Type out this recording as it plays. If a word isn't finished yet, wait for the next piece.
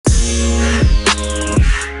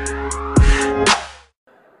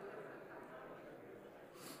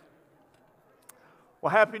Well,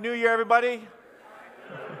 Happy New Year, everybody.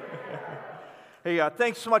 Hey,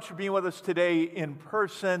 thanks so much for being with us today in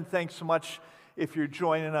person. Thanks so much if you're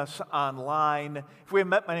joining us online. If we haven't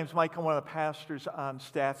met, my name's Mike. I'm one of the pastors on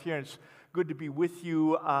staff here. And it's good to be with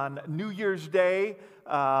you on New Year's Day.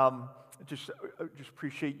 Just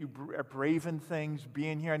appreciate you braving things,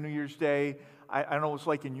 being here on New Year's Day. I don't know what it's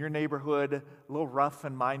like in your neighborhood, a little rough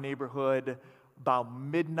in my neighborhood. About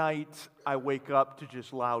midnight, I wake up to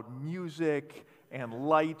just loud music and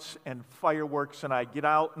lights and fireworks, and I get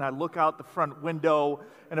out and I look out the front window,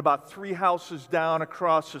 and about 3 houses down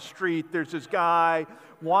across the street, there's this guy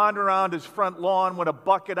wandering around his front lawn with a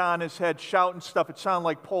bucket on his head, shouting stuff. It sounded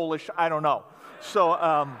like Polish, I don't know.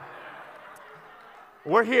 So,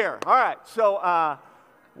 we're here. All right, so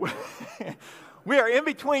we are in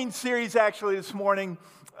between series actually this morning.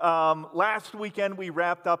 Last weekend we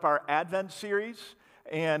wrapped up our Advent series,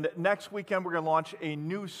 and next weekend we're going to launch a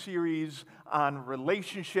new series on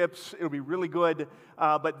relationships. It'll be really good,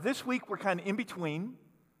 but this week we're kind of in between.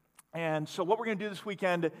 And so what we're going to do this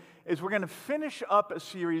weekend is we're going to finish up a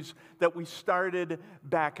series that we started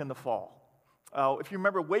back in the fall. If you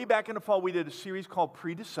remember, way back in the fall we did a series called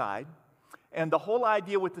Pre-Decide, and the whole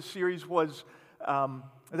idea with the series was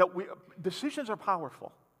that decisions are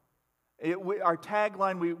powerful. Our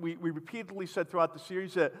tagline, we repeatedly said throughout the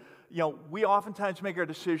series that, we oftentimes make our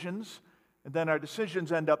decisions, and then our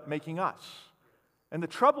decisions end up making us. And the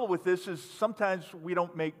trouble with this is sometimes we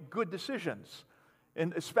don't make good decisions.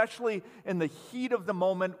 And especially in the heat of the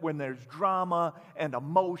moment when there's drama and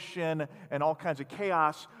emotion and all kinds of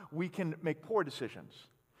chaos, we can make poor decisions.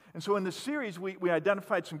 And so in this series, we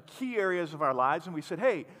identified some key areas of our lives, and we said,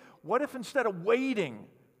 hey, what if instead of waiting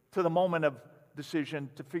to the moment of decision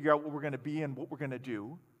to figure out what we're going to be and what we're going to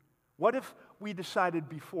do, what if we decided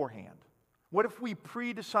beforehand? What if we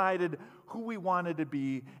pre-decided who we wanted to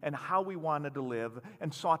be and how we wanted to live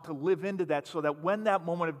and sought to live into that so that when that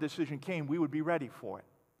moment of decision came, we would be ready for it?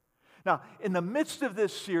 Now, in the midst of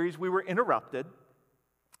this series, we were interrupted.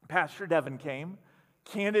 Pastor Devin came,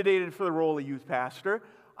 candidated for the role of youth pastor.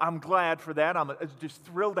 I'm glad for that. I'm just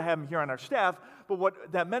thrilled to have him here on our staff. But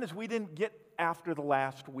what that meant is we didn't get after the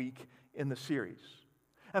last week in the series.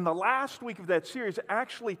 And the last week of that series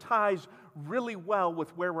actually ties really well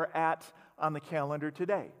with where we're at on the calendar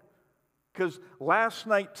today. Because last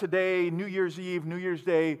night, today, New Year's Eve, New Year's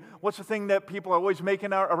Day, what's the thing that people are always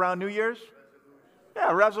making out around New Year's?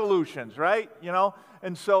 Yeah, resolutions, right?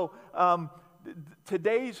 And so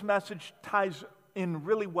today's message ties in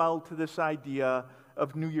really well to this idea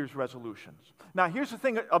of New Year's resolutions. Now, here's the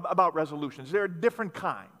thing about resolutions. There are different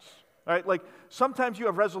kinds, right? Like sometimes you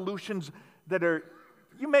have resolutions that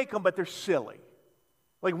you make them, but they're silly.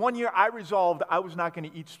 Like one year I resolved I was not going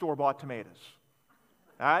to eat store-bought tomatoes,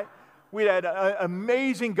 all right? We had an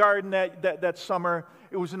amazing garden that summer.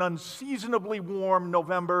 It was an unseasonably warm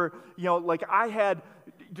November. Like I had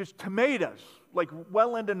just tomatoes, like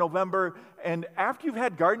well into November. And after you've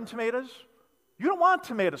had garden tomatoes, you don't want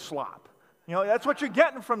tomato slop. That's what you're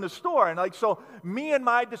getting from the store. And so me and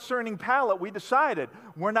my discerning palate, we decided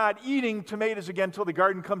we're not eating tomatoes again until the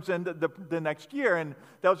garden comes in the next year. And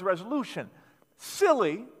that was a resolution.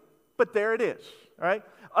 Silly, but there it is, all right?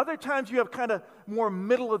 Other times you have kind of more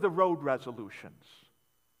middle-of-the-road resolutions.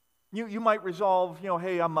 You might resolve,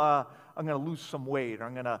 hey, I'm going to lose some weight, or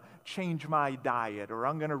I'm going to change my diet, or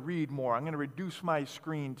I'm going to read more, I'm going to reduce my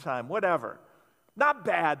screen time, whatever. Not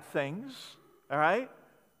bad things, all right?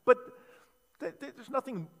 But there's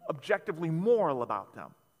nothing objectively moral about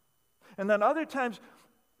them. And then other times,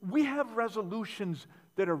 we have resolutions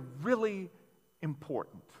that are really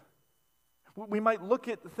important. We might look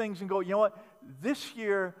at the things and go, you know what? This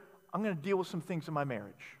year, I'm going to deal with some things in my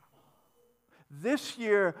marriage. This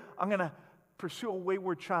year, I'm going to pursue a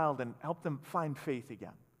wayward child and help them find faith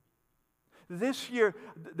again. This year,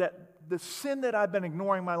 that the sin that I've been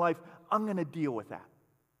ignoring in my life, I'm going to deal with that.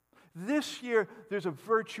 This year, there's a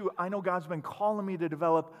virtue I know God's been calling me to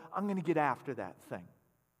develop. I'm going to get after that thing.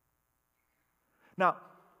 Now,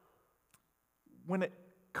 when it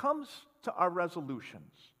comes to our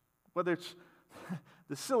resolutions, whether it's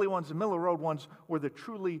the silly ones, the middle of the road ones, or the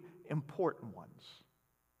truly important ones,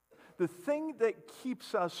 the thing that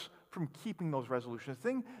keeps us from keeping those resolutions, the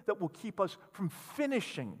thing that will keep us from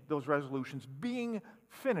finishing those resolutions, being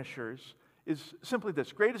finishers, is simply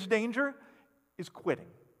this. Greatest danger is quitting.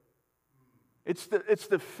 It's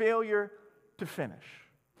the failure to finish.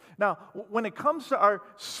 Now, when it comes to our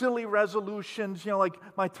silly resolutions, like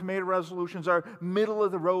my tomato resolutions, our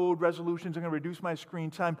middle-of-the-road resolutions, I'm going to reduce my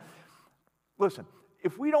screen time. Listen,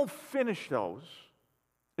 if we don't finish those,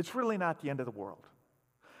 it's really not the end of the world.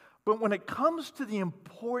 But when it comes to the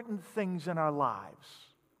important things in our lives,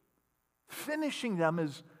 finishing them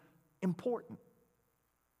is important.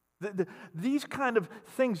 These kind of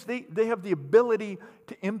things, they have the ability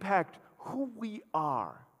to impact who we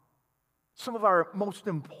are. Some of our most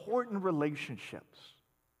important relationships.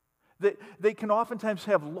 They can oftentimes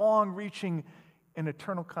have long-reaching and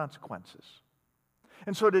eternal consequences.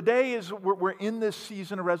 And so today, as we're in this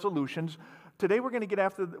season of resolutions, today we're going to get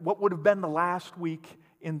after what would have been the last week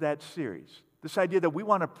in that series. This idea that we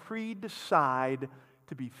want to pre-decide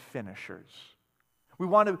to be finishers. We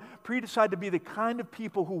want to pre-decide to be the kind of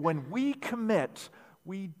people who, when we commit,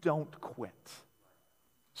 we don't quit.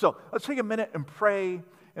 So let's take a minute and pray,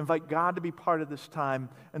 invite God to be part of this time,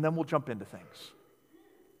 and then we'll jump into things.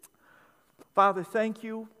 Father, thank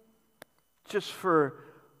you just for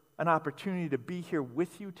an opportunity to be here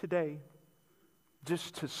with you today,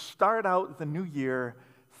 just to start out the new year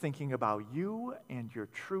thinking about you and your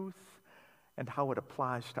truth and how it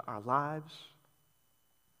applies to our lives.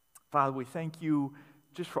 Father, we thank you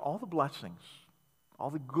just for all the blessings, all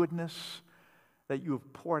the goodness that you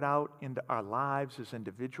have poured out into our lives as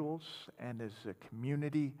individuals and as a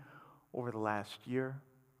community over the last year.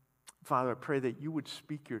 Father, I pray that you would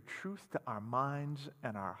speak your truth to our minds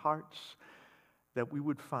and our hearts, that we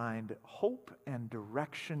would find hope and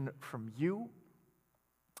direction from you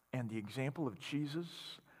and the example of Jesus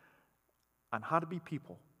on how to be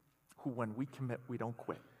people who, when we commit, we don't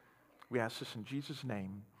quit. We ask this in Jesus'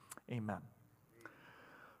 name, amen.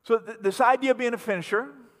 So this idea of being a finisher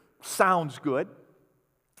sounds good,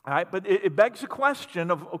 all right, but it begs the question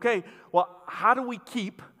of, okay, well, how do we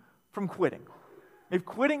keep from quitting? If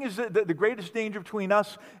quitting is the greatest danger between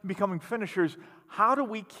us and becoming finishers, how do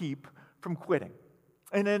we keep from quitting?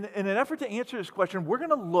 And in an effort to answer this question, we're going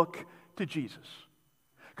to look to Jesus.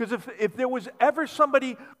 Because if there was ever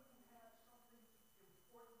somebody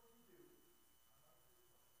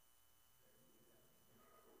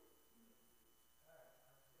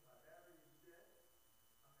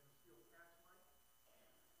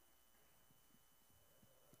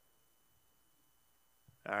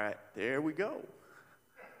All right, there we go. I'm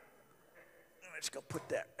just going to put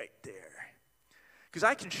that right there. Because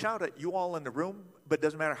I can shout at you all in the room, but it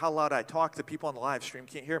doesn't matter how loud I talk, the people on the live stream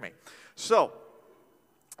can't hear me. So,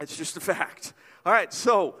 it's just a fact. All right,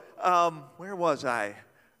 so, where was I?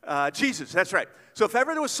 Jesus, that's right. So if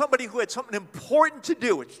ever there was somebody who had something important to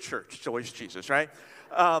do, it's church, it's always Jesus, right?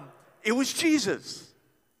 It was Jesus.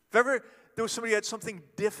 If ever there was somebody who had something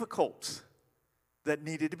difficult that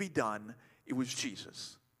needed to be done, it was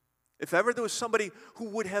Jesus. If ever there was somebody who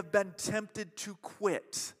would have been tempted to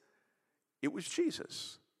quit, it was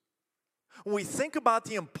Jesus. When we think about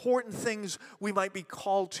the important things we might be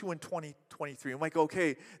called to in 2023, we might go,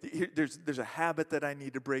 okay, there's a habit that I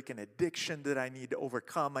need to break, an addiction that I need to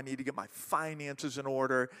overcome. I need to get my finances in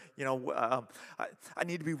order. You know, I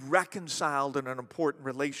need to be reconciled in an important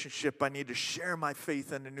relationship. I need to share my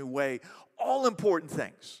faith in a new way. All important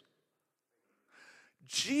things.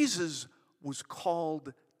 Jesus was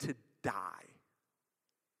called to die.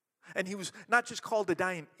 And he was not just called to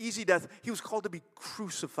die an easy death, he was called to be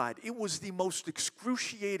crucified. It was the most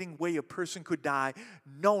excruciating way a person could die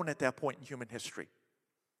known at that point in human history.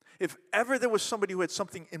 If ever there was somebody who had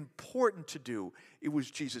something important to do, it was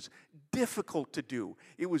Jesus. Difficult to do,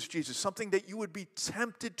 it was Jesus. Something that you would be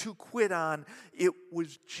tempted to quit on, it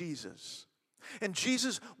was Jesus. And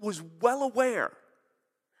Jesus was well aware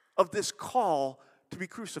of this call to be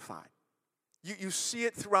crucified. You see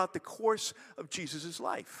it throughout the course of Jesus'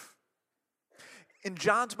 life. In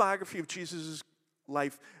John's biography of Jesus'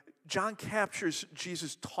 life, John captures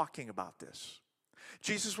Jesus talking about this.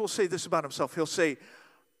 Jesus will say this about himself. He'll say,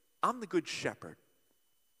 I'm the good shepherd.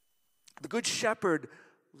 The good shepherd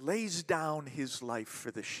lays down his life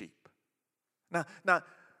for the sheep. Now,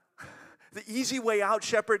 the easy way out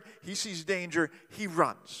shepherd, he sees danger, he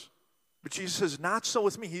runs. But Jesus says, not so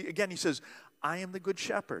with me. He says, I am the good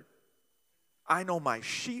shepherd. I know my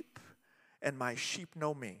sheep, and my sheep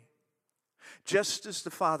know me. Just as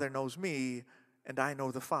the Father knows me, and I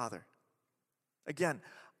know the Father. Again,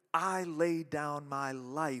 I lay down my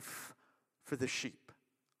life for the sheep.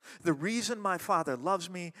 The reason my Father loves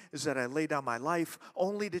me is that I lay down my life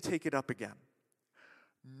only to take it up again.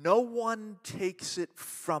 No one takes it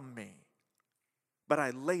from me, but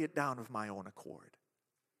I lay it down of my own accord.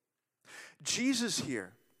 Jesus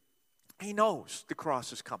here, he knows the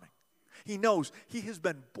cross is coming. He knows he has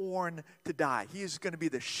been born to die. He is going to be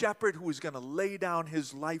the shepherd who is going to lay down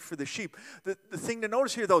his life for the sheep. The thing to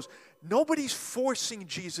notice here, though, is nobody's forcing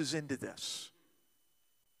Jesus into this.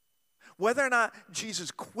 Whether or not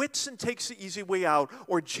Jesus quits and takes the easy way out,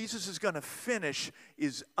 or Jesus is going to finish,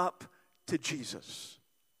 is up to Jesus.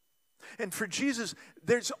 And for Jesus,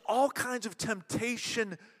 there's all kinds of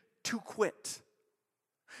temptation to quit.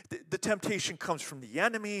 The temptation comes from the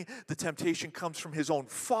enemy. The temptation comes from his own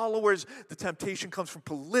followers. The temptation comes from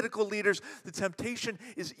political leaders. The temptation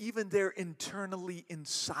is even there internally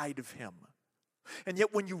inside of him. And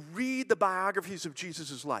yet when you read the biographies of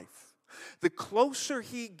Jesus' life, the closer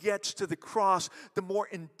he gets to the cross, the more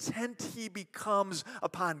intent he becomes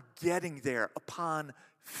upon getting there, upon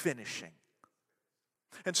finishing.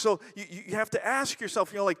 And so you have to ask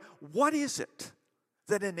yourself, what is it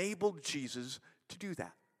that enabled Jesus to do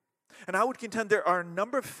that? And I would contend there are a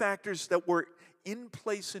number of factors that were in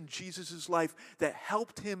place in Jesus' life that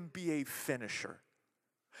helped him be a finisher.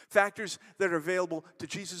 Factors that are available to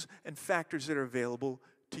Jesus and factors that are available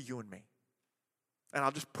to you and me. And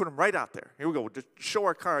I'll just put them right out there. Here we go. We'll just show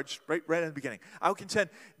our cards right in the beginning. I would contend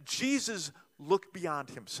Jesus looked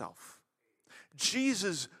beyond himself.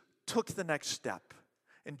 Jesus took the next step.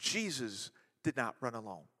 And Jesus did not run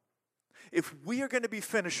alone. If we are going to be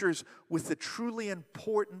finishers with the truly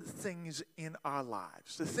important things in our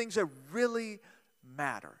lives, the things that really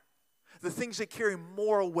matter, the things that carry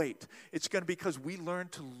moral weight, it's going to be because we learn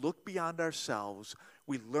to look beyond ourselves,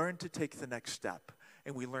 we learn to take the next step,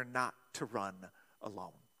 and we learn not to run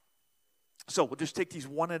alone. So we'll just take these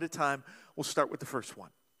one at a time. We'll start with the first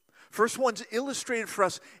one. First one's illustrated for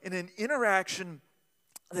us in an interaction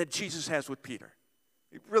that Jesus has with Peter.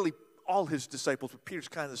 Really, all his disciples, but Peter's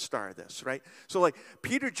kind of the star of this, right? So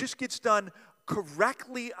Peter just gets done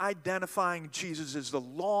correctly identifying Jesus as the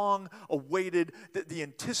long-awaited, the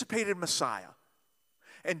anticipated Messiah.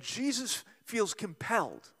 And Jesus feels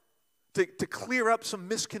compelled to clear up some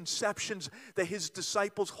misconceptions that his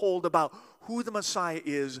disciples hold about who the Messiah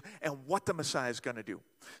is and what the Messiah is going to do.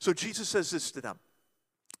 So Jesus says this to them.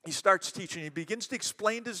 He starts teaching. He begins to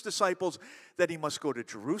explain to his disciples that he must go to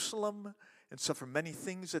Jerusalem and suffer many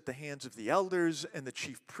things at the hands of the elders and the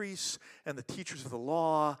chief priests and the teachers of the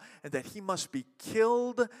law, and that he must be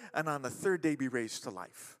killed and on the third day be raised to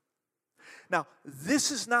life. Now,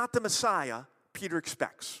 this is not the Messiah Peter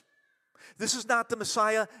expects. This is not the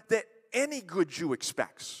Messiah that any good Jew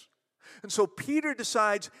expects. And so Peter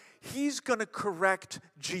decides he's going to correct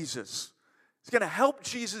Jesus. He's going to help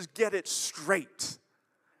Jesus get it straight.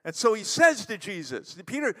 And so he says to Jesus,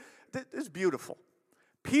 Peter, this is beautiful.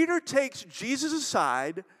 Peter takes Jesus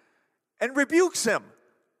aside and rebukes him.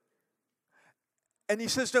 And he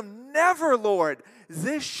says to him, "Never, Lord,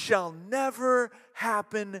 this shall never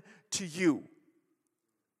happen to you."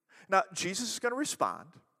 Now, Jesus is going to respond.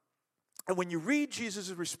 And when you read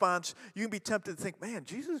Jesus' response, you can be tempted to think, man,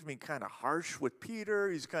 Jesus is being kind of harsh with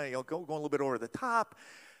Peter. He's kind of going a little bit over the top.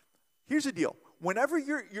 Here's the deal. Whenever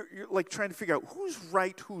you're trying to figure out who's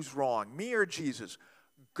right, who's wrong, me or Jesus,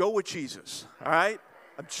 go with Jesus, all right?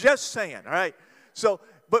 I'm just saying, all right? So,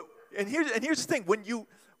 and here's the thing. When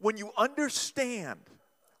you understand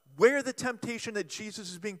where the temptation that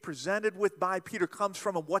Jesus is being presented with by Peter comes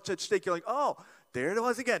from and what's at stake, you're like, oh, there it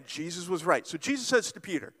was again. Jesus was right. So Jesus says to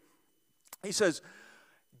Peter, he says,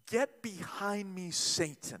 "Get behind me,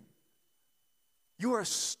 Satan. You are a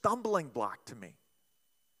stumbling block to me.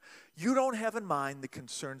 You don't have in mind the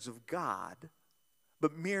concerns of God,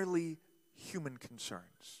 but merely human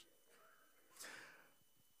concerns."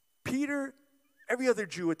 Peter, every other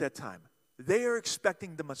Jew at that time, they are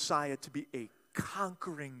expecting the Messiah to be a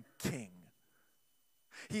conquering king.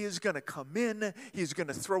 He is going to come in. He's going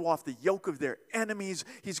to throw off the yoke of their enemies.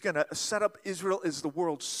 He's going to set up Israel as the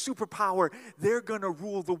world's superpower. They're going to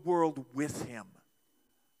rule the world with him.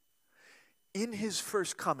 In his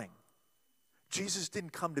first coming, Jesus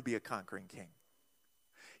didn't come to be a conquering king.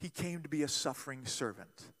 He came to be a suffering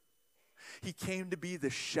servant. He came to be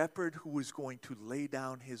the shepherd who was going to lay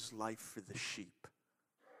down his life for the sheep.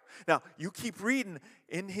 Now, you keep reading,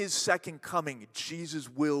 in his second coming, Jesus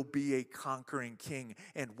will be a conquering king.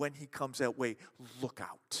 And when he comes that way, look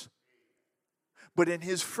out. But in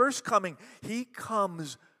his first coming, he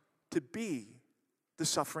comes to be the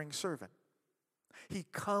suffering servant. He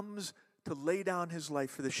comes to lay down his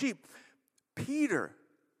life for the sheep. Peter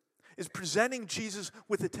is presenting Jesus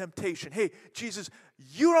with a temptation. Hey, Jesus,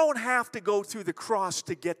 you don't have to go through the cross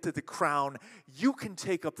to get to the crown. You can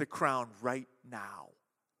take up the crown right now.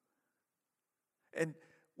 And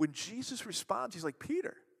when Jesus responds, he's like,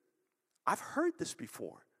 Peter, I've heard this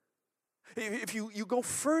before. If you go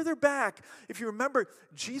further back, if you remember,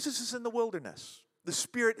 Jesus is in the wilderness. The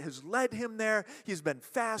Spirit has led him there. He's been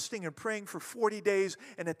fasting and praying for 40 days.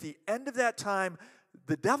 And at the end of that time,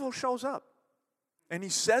 the devil shows up. And he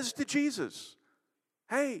says to Jesus,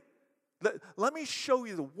 hey, Let me show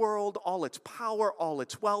you the world, all its power, all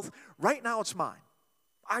its wealth. Right now it's mine.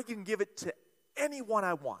 I can give it to anyone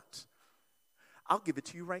I want. I'll give it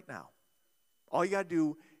to you right now. All you got to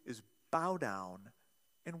do is bow down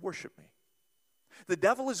and worship me. The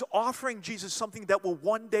devil is offering Jesus something that will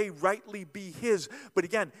one day rightly be his. But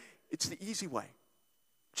again, it's the easy way.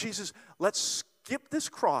 Jesus, let's skip this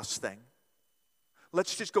cross thing.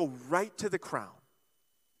 Let's just go right to the crown.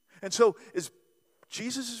 And so as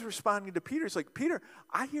Jesus is responding to Peter, it's like, Peter,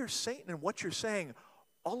 I hear Satan and what you're saying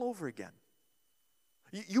all over again.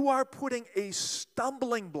 You are putting a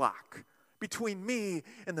stumbling block between me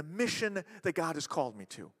and the mission that God has called me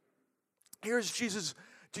to. Here's Jesus'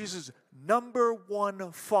 number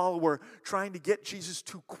one follower trying to get Jesus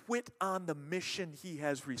to quit on the mission he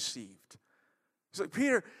has received. He's like,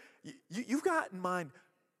 Peter, you've got in mind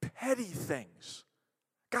petty things.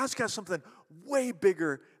 God's got something way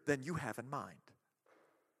bigger than you have in mind.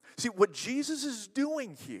 See, what Jesus is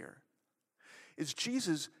doing here is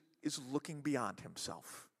Jesus is looking beyond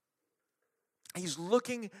himself. He's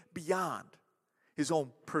looking beyond his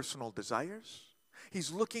own personal desires.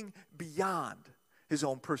 He's looking beyond his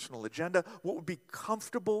own personal agenda, what would be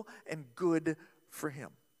comfortable and good for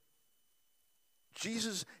him.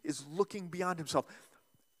 Jesus is looking beyond himself.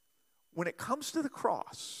 When it comes to the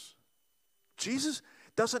cross, Jesus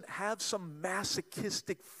doesn't have some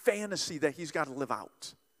masochistic fantasy that he's got to live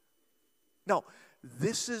out. No,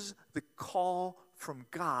 this is the call from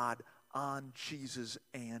God on Jesus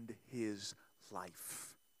and his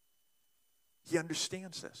life. He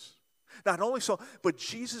understands this. Not only so, but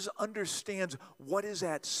Jesus understands what is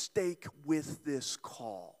at stake with this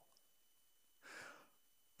call.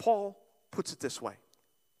 Paul puts it this way.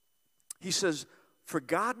 He says, "For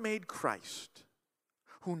God made Christ,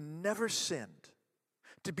 who never sinned,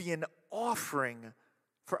 to be an offering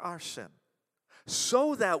for our sin,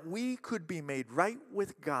 so that we could be made right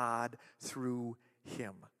with God through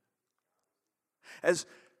him." As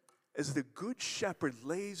the good shepherd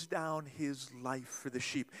lays down his life for the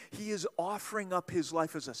sheep, he is offering up his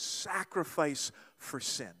life as a sacrifice for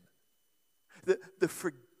sin. The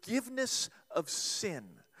forgiveness of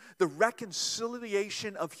sin, the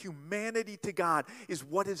reconciliation of humanity to God is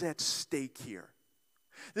what is at stake here.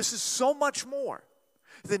 This is so much more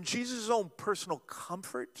than Jesus' own personal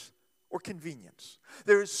comfort or convenience.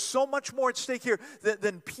 There is so much more at stake here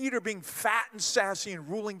than Peter being fat and sassy and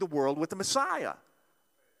ruling the world with the Messiah.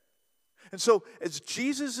 And so as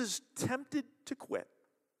Jesus is tempted to quit,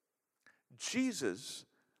 Jesus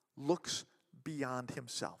looks beyond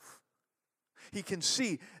himself. He can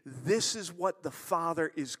see, this is what the Father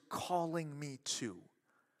is calling me to.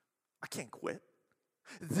 I can't quit.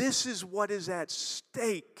 This is what is at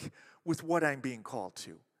stake with what I'm being called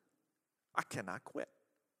to. I cannot quit.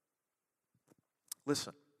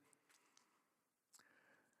 Listen.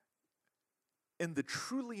 In the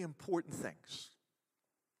truly important things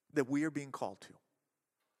that we are being called to,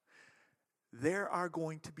 there are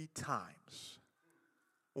going to be times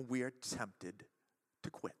when we are tempted to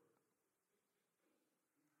quit.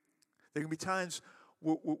 There are going to be times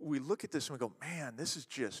where we look at this and we go, man, this is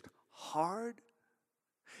just hard.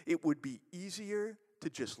 It would be easier to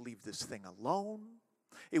just leave this thing alone.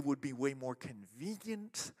 It would be way more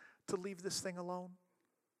convenient to leave this thing alone.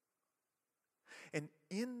 And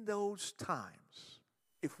in those times,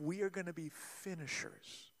 if we are going to be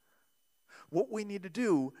finishers, what we need to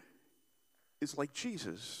do is, like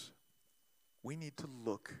Jesus, we need to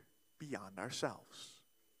look beyond ourselves.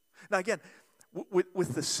 Now again,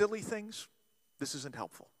 with the silly things, this isn't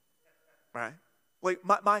helpful, right? Like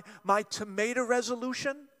my tomato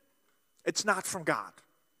resolution, it's not from God,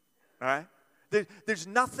 all right? There's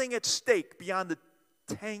nothing at stake beyond the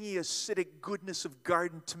tangy, acidic goodness of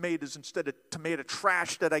garden tomatoes instead of tomato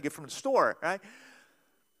trash that I get from the store, right?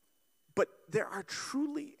 But there are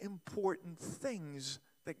truly important things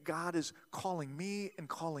that God is calling me and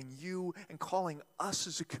calling you and calling us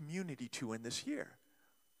as a community to in this year.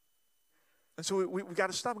 And so we've got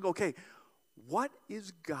to stop and go, okay, what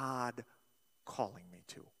is God calling me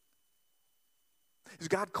to? Is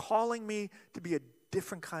God calling me to be a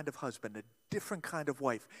different kind of husband, a different kind of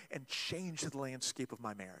wife, and change the landscape of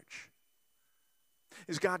my marriage?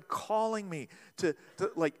 Is God calling me to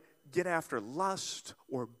get after lust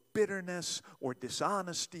or bitterness or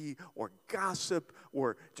dishonesty or gossip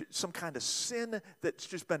or some kind of sin that's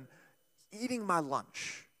just been eating my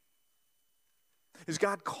lunch? Is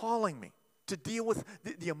God calling me to deal with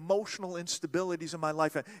the emotional instabilities in my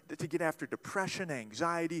life, to get after depression,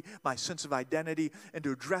 anxiety, my sense of identity, and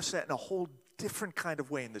to address that in a whole different kind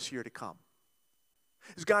of way in this year to come?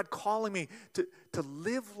 Is God calling me to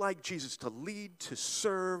live like Jesus, to lead, to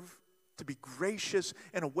serve, to be gracious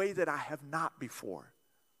in a way that I have not before.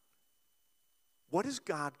 What is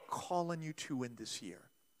God calling you to in this year?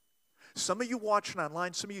 Some of you watching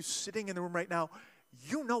online, some of you sitting in the room right now,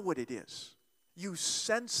 you know what it is. You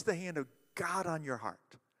sense the hand of God on your heart.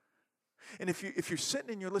 And if you're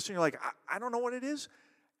sitting and you're listening, you're like, I don't know what it is,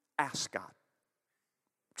 ask God.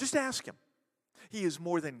 Just ask Him. He is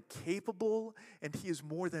more than capable and He is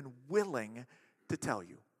more than willing to tell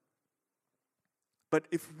you. But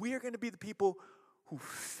if we are going to be the people who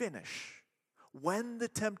finish when the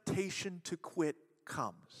temptation to quit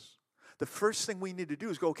comes, the first thing we need to do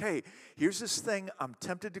is go, okay, here's this thing, I'm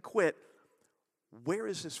tempted to quit. Where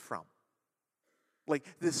is this from? Like,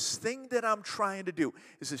 this thing that I'm trying to do,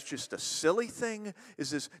 is this just a silly thing?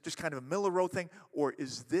 Is this just kind of a middle of the road thing? Or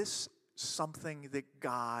is this something that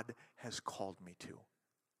God has called me to?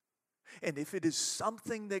 And if it is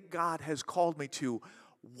something that God has called me to,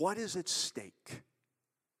 what is at stake?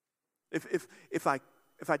 If I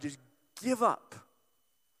just give up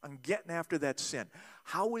on getting after that sin,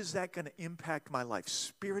 how is that going to impact my life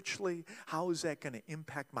spiritually? How is that going to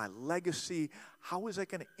impact my legacy? How is that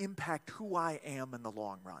going to impact who I am in the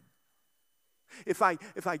long run? If I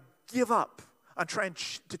give up on trying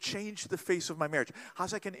to change the face of my marriage,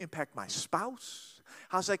 how's that going to impact my spouse?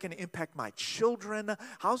 How's that going to impact my children?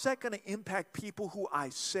 How's that going to impact people who I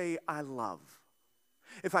say I love?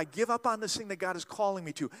 If I give up on this thing that God is calling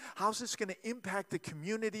me to, how's this going to impact the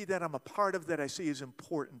community that I'm a part of that I see is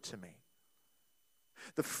important to me?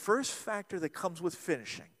 The first factor that comes with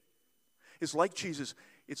finishing is, like Jesus,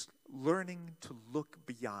 it's learning to look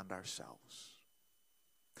beyond ourselves.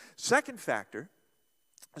 Second factor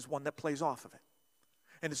is one that plays off of it,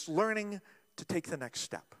 and it's learning to take the next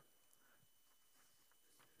step.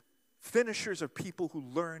 Finishers are people who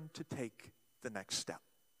learn to take the next step.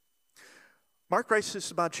 Mark writes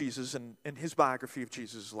this about Jesus in his biography of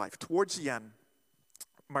Jesus' life. Towards the end,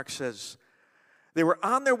 Mark says, they were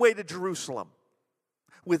on their way to Jerusalem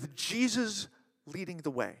with Jesus leading the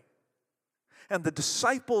way. And the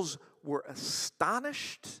disciples were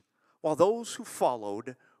astonished, while those who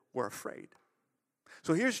followed were afraid.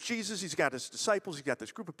 So here's Jesus. He's got his disciples. He's got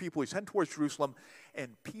this group of people. He's heading towards Jerusalem,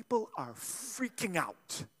 and people are freaking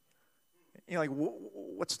out. You're like,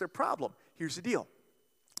 what's their problem? Here's the deal.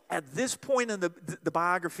 At this point in the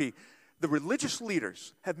biography, the religious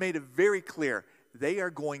leaders have made it very clear they are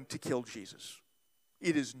going to kill Jesus.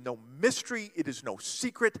 It is no mystery. It is no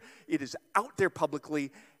secret. It is out there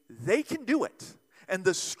publicly. They can do it. And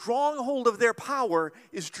the stronghold of their power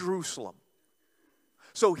is Jerusalem.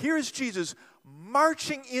 So here's Jesus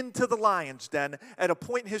marching into the lion's den at a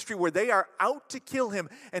point in history where they are out to kill him,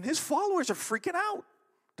 and his followers are freaking out.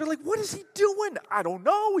 They're like, what is he doing? I don't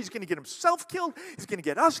know. He's going to get himself killed. He's going to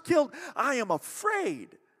get us killed. I am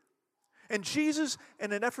afraid. And Jesus,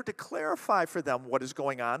 in an effort to clarify for them what is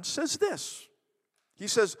going on, says this. He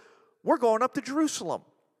says, we're going up to Jerusalem.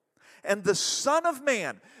 And the Son of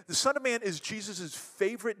Man is Jesus'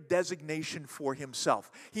 favorite designation for himself.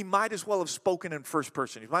 He might as well have spoken in first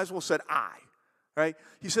person. He might as well have said, I. Right?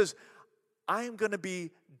 He says, I am going to be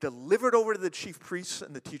delivered over to the chief priests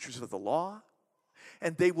and the teachers of the law,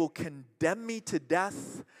 and they will condemn me to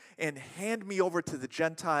death and hand me over to the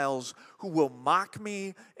Gentiles, who will mock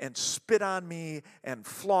me and spit on me and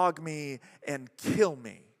flog me and kill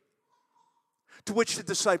me. To which the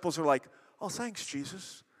disciples are like, oh, thanks,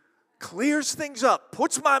 Jesus. Clears things up,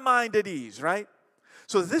 puts my mind at ease, right?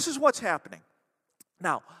 So this is what's happening.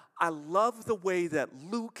 Now, I love the way that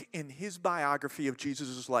Luke, in his biography of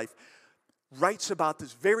Jesus' life, writes about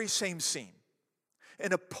this very same scene.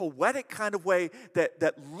 In a poetic kind of way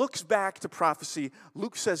that looks back to prophecy,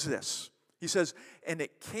 Luke says this. He says, and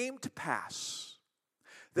it came to pass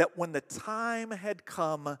that when the time had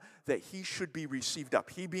come that he should be received up,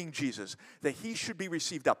 he being Jesus, that he should be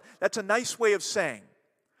received up. That's a nice way of saying,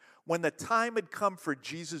 when the time had come for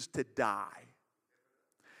Jesus to die,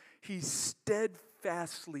 he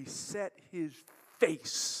steadfastly set his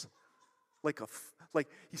face,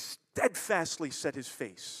 he steadfastly set his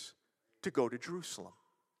face to go to Jerusalem.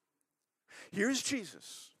 Here's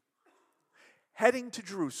Jesus heading to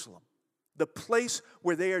Jerusalem, the place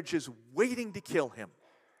where they are just waiting to kill him.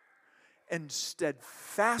 And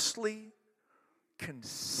steadfastly,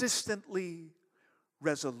 consistently,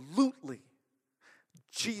 resolutely,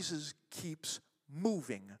 Jesus keeps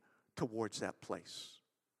moving towards that place.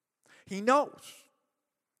 He knows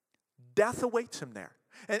death awaits him there.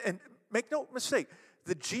 And make no mistake,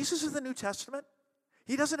 the Jesus of the New Testament,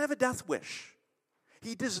 he doesn't have a death wish.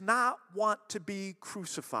 He does not want to be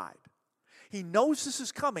crucified. He knows this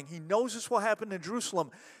is coming. He knows this will happen in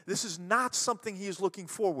Jerusalem. This is not something he is looking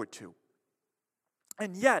forward to.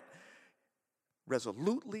 And yet,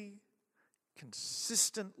 resolutely,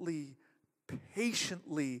 consistently,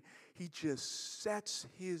 patiently, he just sets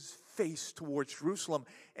his face towards Jerusalem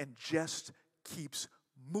and just keeps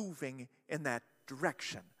moving in that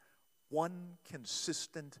direction. One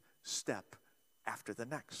consistent step after the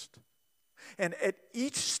next. And at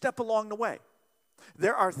each step along the way,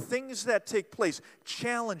 there are things that take place,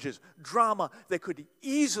 challenges, drama that could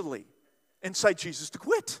easily incite Jesus to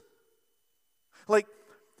quit. Like,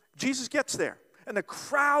 Jesus gets there, and the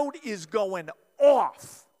crowd is going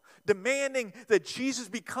off, demanding that Jesus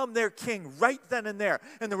become their king right then and there.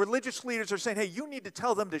 And the religious leaders are saying, hey, you need to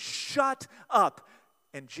tell them to shut up.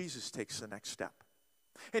 And Jesus takes the next step.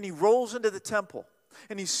 And he rolls into the temple,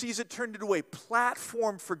 and he sees it turned into a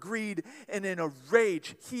platform for greed, and in a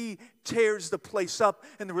rage, he tears the place up,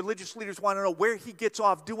 and the religious leaders want to know where he gets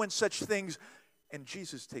off doing such things, and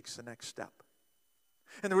Jesus takes the next step.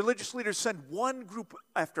 And the religious leaders send one group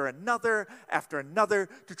after another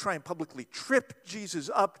to try and publicly trip Jesus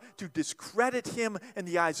up, to discredit him in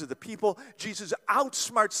the eyes of the people. Jesus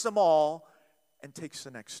outsmarts them all and takes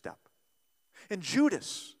the next step. And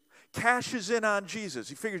Judas cashes in on Jesus.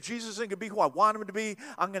 He figures Jesus isn't going to be who I want him to be.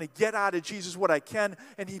 I'm going to get out of Jesus what I can.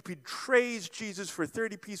 And he betrays Jesus for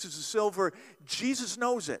 30 pieces of silver. Jesus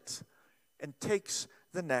knows it and takes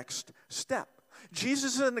the next step.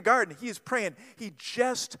 Jesus is in the garden. He is praying. He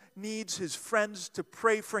just needs his friends to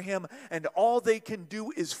pray for him, and all they can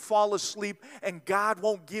do is fall asleep, and God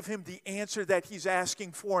won't give him the answer that he's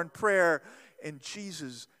asking for in prayer, and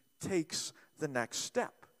Jesus takes the next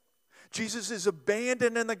step. Jesus is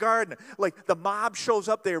abandoned in the garden. Like, the mob shows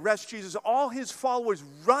up, they arrest Jesus. All his followers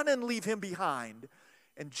run and leave him behind,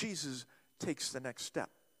 and Jesus takes the next step.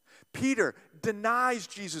 Peter denies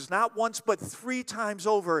Jesus not once but 3 times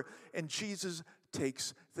over, and Jesus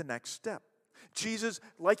takes the next step. Jesus,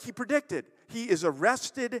 like he predicted, he is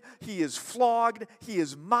arrested, he is flogged, he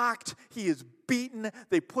is mocked, he is beaten.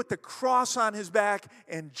 They put the cross on his back,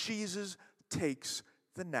 and Jesus takes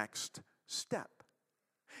the next step.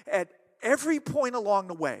 At every point along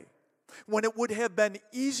the way, when it would have been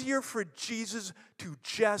easier for Jesus to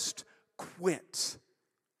just quit,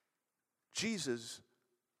 Jesus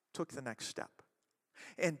took the next step.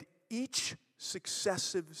 And each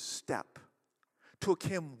successive step took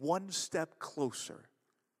him one step closer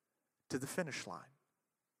to the finish line.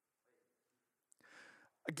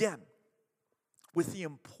 Again, with the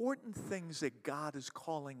important things that God is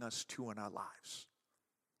calling us to in our lives,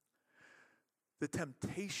 the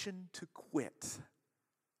temptation to quit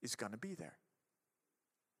is going to be there.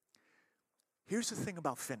 Here's the thing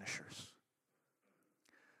about finishers.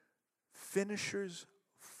 Finishers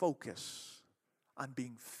focus on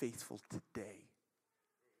being faithful today.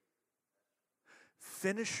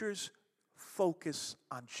 Finishers focus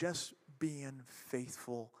on just being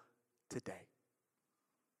faithful today.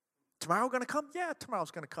 Tomorrow going to come? Yeah,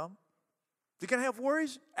 tomorrow's going to come. You're going to have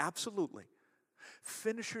worries? Absolutely.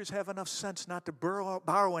 Finishers have enough sense not to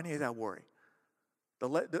borrow any of that worry.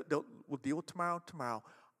 We'll deal with tomorrow.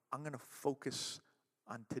 I'm going to focus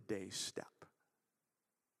on today's step.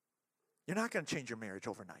 You're not going to change your marriage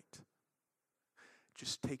overnight.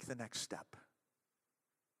 Just take the next step.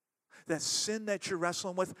 That sin that you're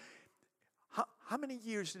wrestling with, how many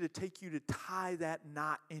years did it take you to tie that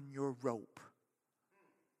knot in your rope?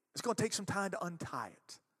 It's going to take some time to untie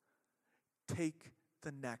it. Take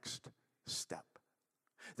the next step.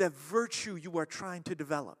 That virtue you are trying to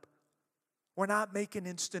develop. We're not making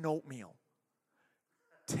instant oatmeal.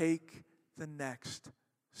 Take the next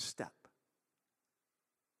step.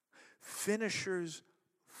 Finishers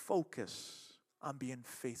focus on being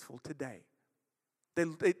faithful today.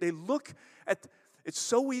 They look at, it's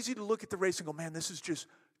so easy to look at the race and go, man, this is just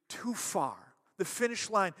too far. The finish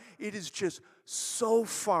line, it is just so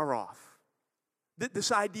far off.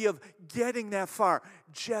 This idea of getting that far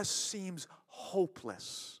just seems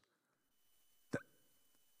hopeless.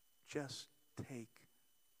 Just take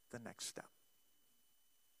the next step.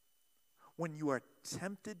 When you are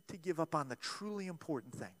tempted to give up on the truly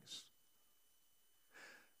important things,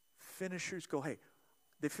 finishers go, hey,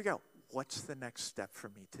 they figure out what's the next step for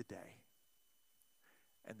me today.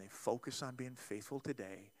 And they focus on being faithful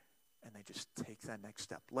today, and they just take that next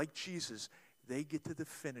step. Like Jesus, they get to the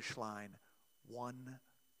finish line one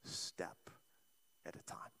step at a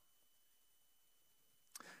time.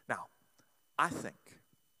 Now, I think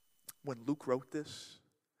when Luke wrote this,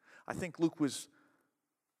 I think Luke was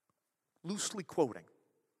loosely quoting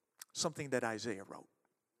something that Isaiah wrote.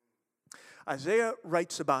 Isaiah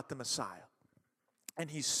writes about the Messiah, and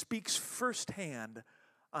he speaks firsthand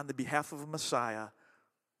on the behalf of a Messiah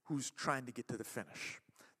who's trying to get to the finish.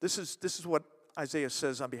 This is what Isaiah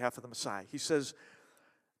says on behalf of the Messiah. He says,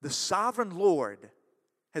 "The sovereign Lord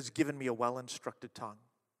has given me a well-instructed tongue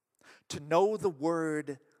to know the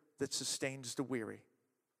word that sustains the weary.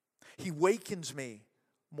 He wakens me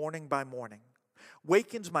morning by morning,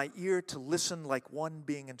 wakens my ear to listen like one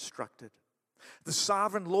being instructed. The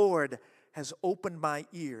sovereign Lord has opened my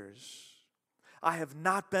ears. I have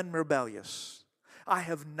not been rebellious. I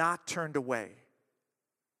have not turned away.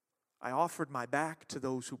 I offered my back to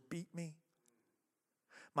those who beat me,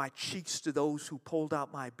 my cheeks to those who pulled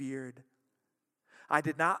out my beard. I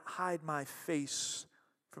did not hide my face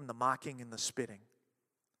from the mocking and the spitting.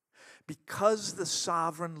 Because the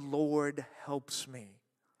sovereign Lord helps me,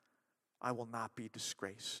 I will not be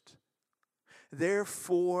disgraced.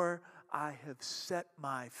 Therefore, I have set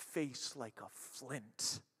my face like a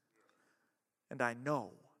flint, and I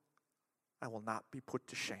know I will not be put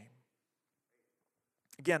to shame."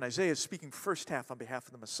 Again, Isaiah is speaking first half on behalf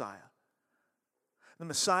of the Messiah. The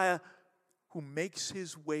Messiah who makes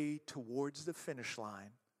his way towards the finish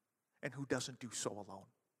line and who doesn't do so alone.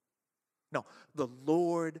 No, the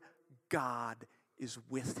Lord God is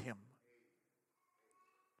with him.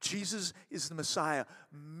 Jesus is the Messiah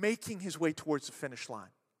making his way towards the finish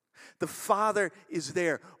line. The Father is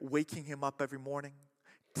there waking him up every morning,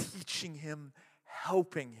 teaching him,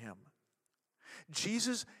 helping him.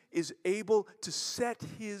 Jesus is able to set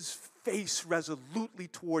his face resolutely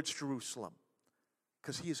towards Jerusalem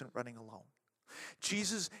because he isn't running alone.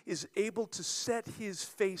 Jesus is able to set his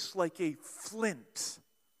face like a flint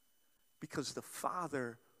because the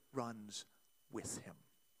Father runs with him.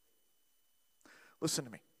 Listen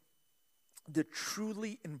to me. The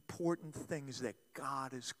truly important things that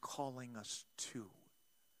God is calling us to,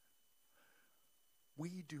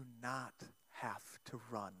 we do not have to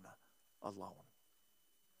run alone.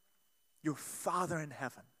 Your Father in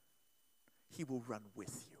heaven, he will run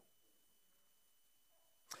with you.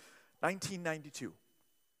 1992,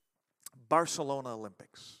 Barcelona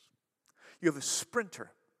Olympics. You have a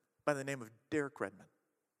sprinter by the name of Derek Redmond.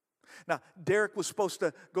 Now, Derek was supposed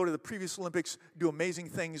to go to the previous Olympics, do amazing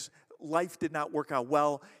things. Life did not work out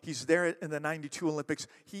well. He's there in the 92 Olympics.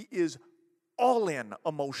 He is all in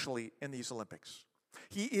emotionally in these Olympics.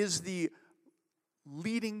 He is the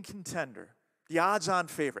leading contender, the odds-on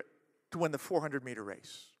favorite to win the 400-meter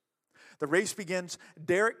race. The race begins.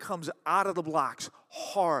 Derek comes out of the blocks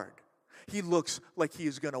hard. He looks like he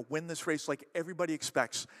is going to win this race like everybody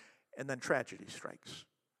expects, and then tragedy strikes.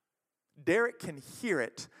 Derek can hear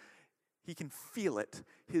it. He can feel it.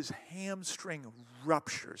 His hamstring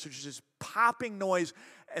ruptures. There's this popping noise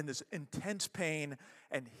and this intense pain,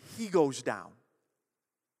 and he goes down.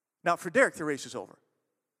 Now, for Derek, the race is over.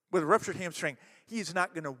 With a ruptured hamstring, he is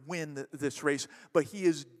not going to win this race, but he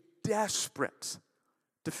is desperate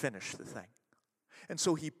to finish the thing. And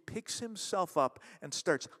so he picks himself up and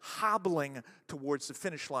starts hobbling towards the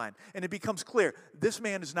finish line. And it becomes clear, this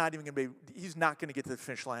man is not even going to be, he's not going to get to the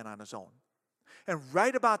finish line on his own. And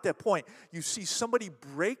right about that point, you see somebody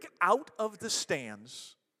break out of the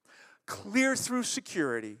stands, clear through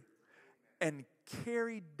security, and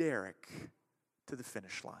carry Derek to the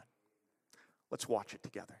finish line. Let's watch it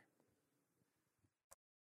together.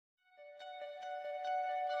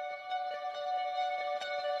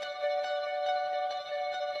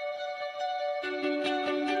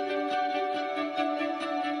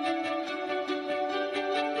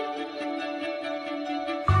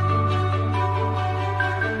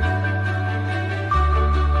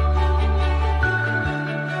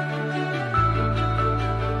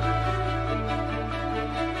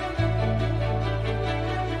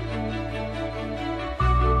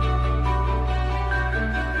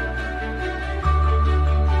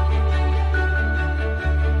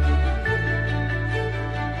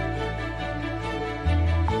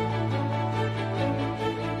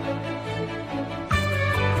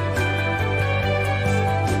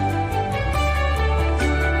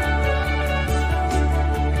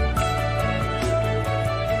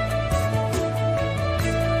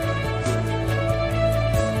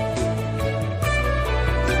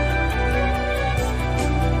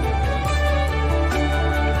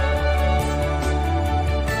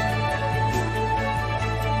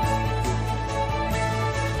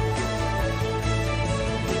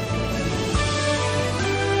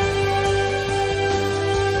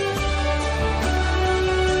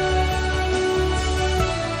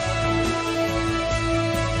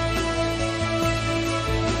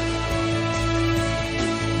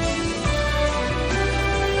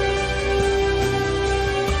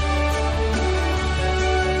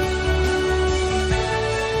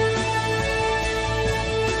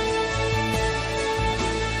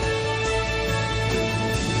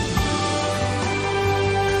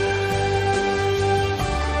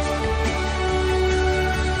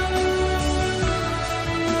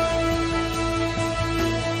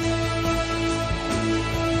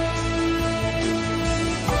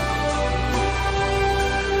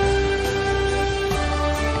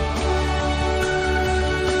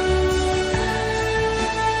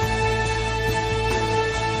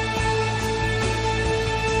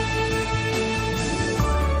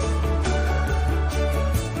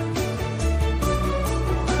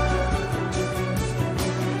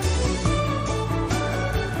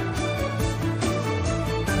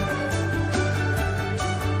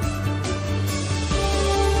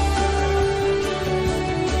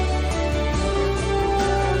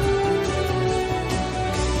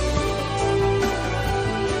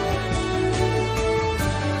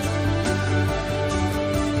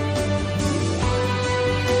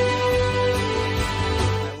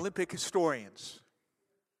 Athletic historians,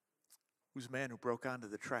 who's the man who broke onto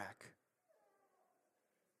the track?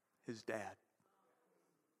 His dad.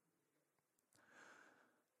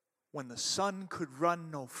 When the son could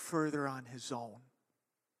run no further on his own,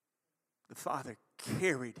 the father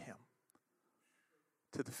carried him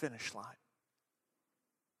to the finish line.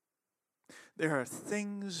 There are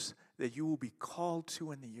things that you will be called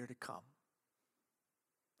to in the year to come.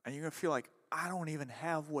 And you're going to feel like, I don't even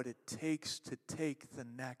have what it takes to take the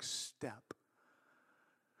next step.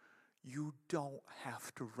 You don't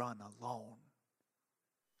have to run alone.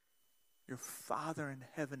 Your Father in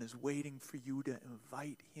heaven is waiting for you to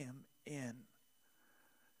invite him in.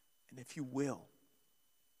 And if you will,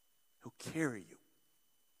 he'll carry you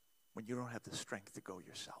when you don't have the strength to go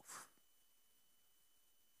yourself.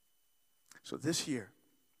 So this year,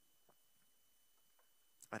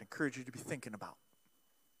 I'd encourage you to be thinking about,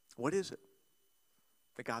 what is it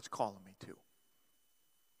that God's calling me to?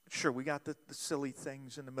 Sure, we got the silly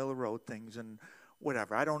things and the Miller Road things and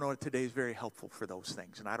whatever. I don't know that today is very helpful for those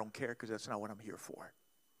things, and I don't care because that's not what I'm here for.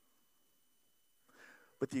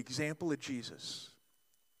 But the example of Jesus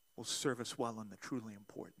will serve us well in the truly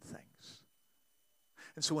important things.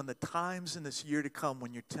 And so in the times in this year to come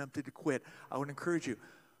when you're tempted to quit, I would encourage you,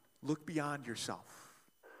 look beyond yourself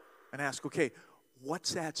and ask, okay,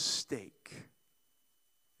 what's at stake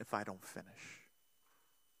if I don't finish?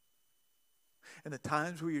 And the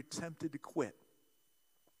times where you're tempted to quit,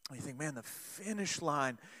 and you think, man, the finish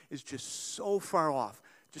line is just so far off.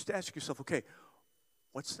 Just ask yourself, okay,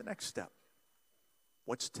 what's the next step?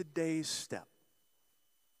 What's today's step?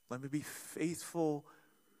 Let me be faithful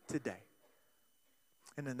today.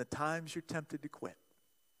 And in the times you're tempted to quit,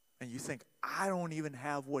 and you think, I don't even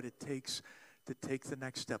have what it takes to take the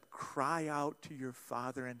next step, cry out to your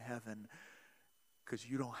Father in heaven, because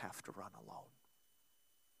you don't have to run alone.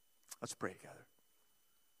 Let's pray together.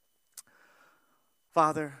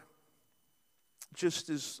 Father, just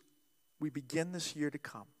as we begin this year to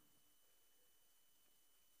come,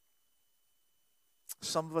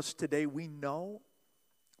 some of us today, we know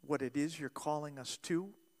what it is you're calling us to.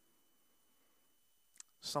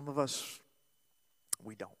 Some of us,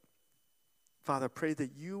 we don't. Father, pray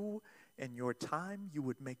that you, in your time, you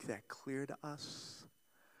would make that clear to us.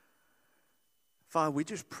 Father, we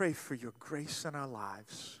just pray for your grace in our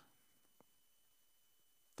lives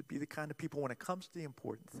to be the kind of people when it comes to the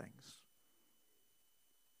important things,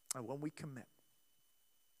 and when we commit,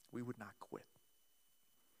 we would not quit.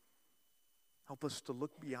 Help us to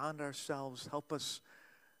look beyond ourselves. Help us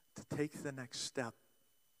to take the next step.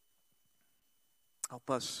 Help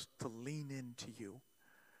us to lean into you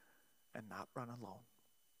and not run alone.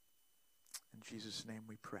 In Jesus' name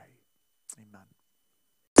we pray. Amen.